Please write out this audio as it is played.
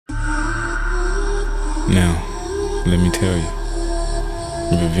Now, let me tell you,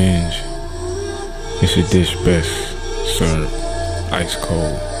 revenge is a dish best served ice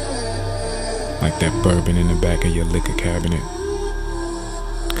cold, like that bourbon in the back of your liquor cabinet,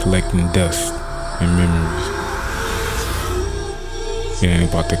 collecting dust and memories. It ain't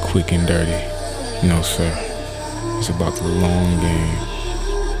about the quick and dirty, no sir. It's about the long game.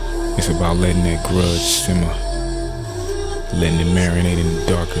 It's about letting that grudge simmer, letting it marinate in the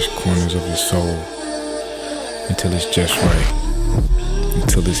darkest corners of your soul until it's just right,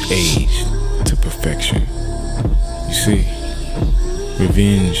 until it's aged to perfection. You see,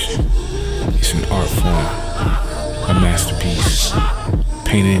 revenge is an art form, a masterpiece,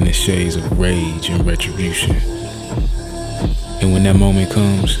 painted in the shades of rage and retribution. And when that moment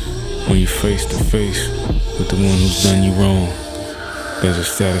comes, when you're face to face with the one who's done you wrong, there's a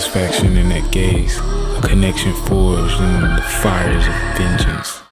satisfaction in that gaze, a connection forged in the fires of vengeance.